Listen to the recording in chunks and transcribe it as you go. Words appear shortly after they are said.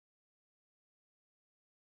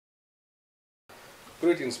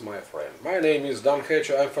Greetings, my friend. My name is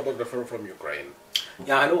HECHO. I'm a photographer from Ukraine.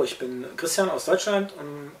 Ja, hallo, ich bin Christian aus Deutschland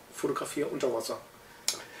und fotografiere unter Wasser.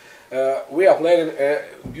 We are planning a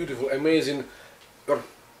beautiful, amazing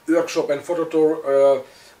workshop and photo tour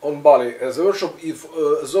on Bali. The workshop is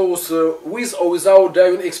those with or without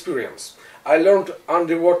diving experience. I learned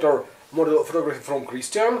underwater model photography from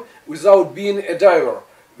Christian without being a diver.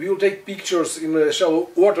 We will take pictures in shallow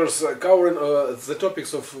waters covering the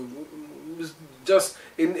topics of just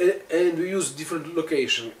and we use different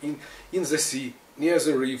location in the sea, near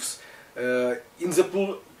the reefs, in the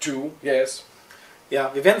pool too. Yes. Ja,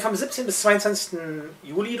 wir werden vom 17. bis 22.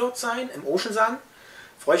 Juli dort sein, im Ocean.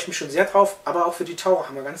 Freue ich mich schon sehr drauf, aber auch für die Taucher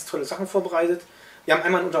haben wir ganz tolle Sachen vorbereitet. Wir haben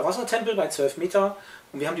einmal einen Unterwassertempel bei 12 Meter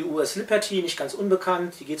und wir haben die US Liberty, nicht ganz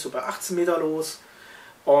unbekannt, die geht so bei 18 Meter los.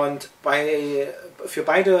 Und für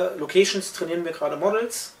beide Locations trainieren wir gerade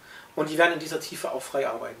Models und die werden in dieser Tiefe auch frei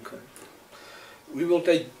arbeiten können. We will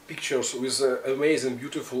take pictures with amazing,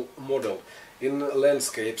 beautiful model in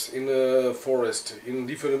landscapes, in forest, in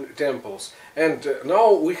different temples. And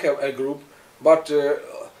now we have a group, but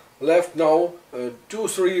left now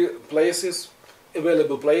 2-3 places,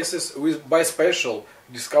 available places by special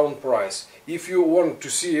discount price. If you want to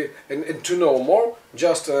see and to know more,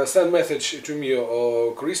 just send message to me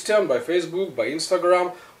or Christian by Facebook, by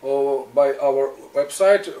Instagram, or by our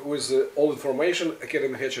website with all information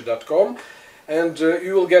academyhecho.com. And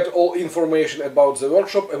you will get all information about the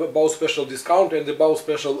workshop, about special discount and about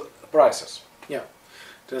special prices. Ja,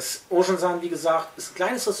 das Ocean, wie gesagt, ist ein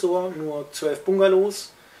kleines Ressort, nur 12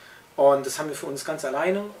 Bungalows und das haben wir für uns ganz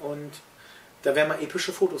alleine und da werden wir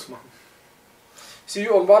epische Fotos machen. See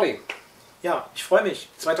you on Bali. Ja, ich freue mich.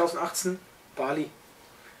 2018, Bali.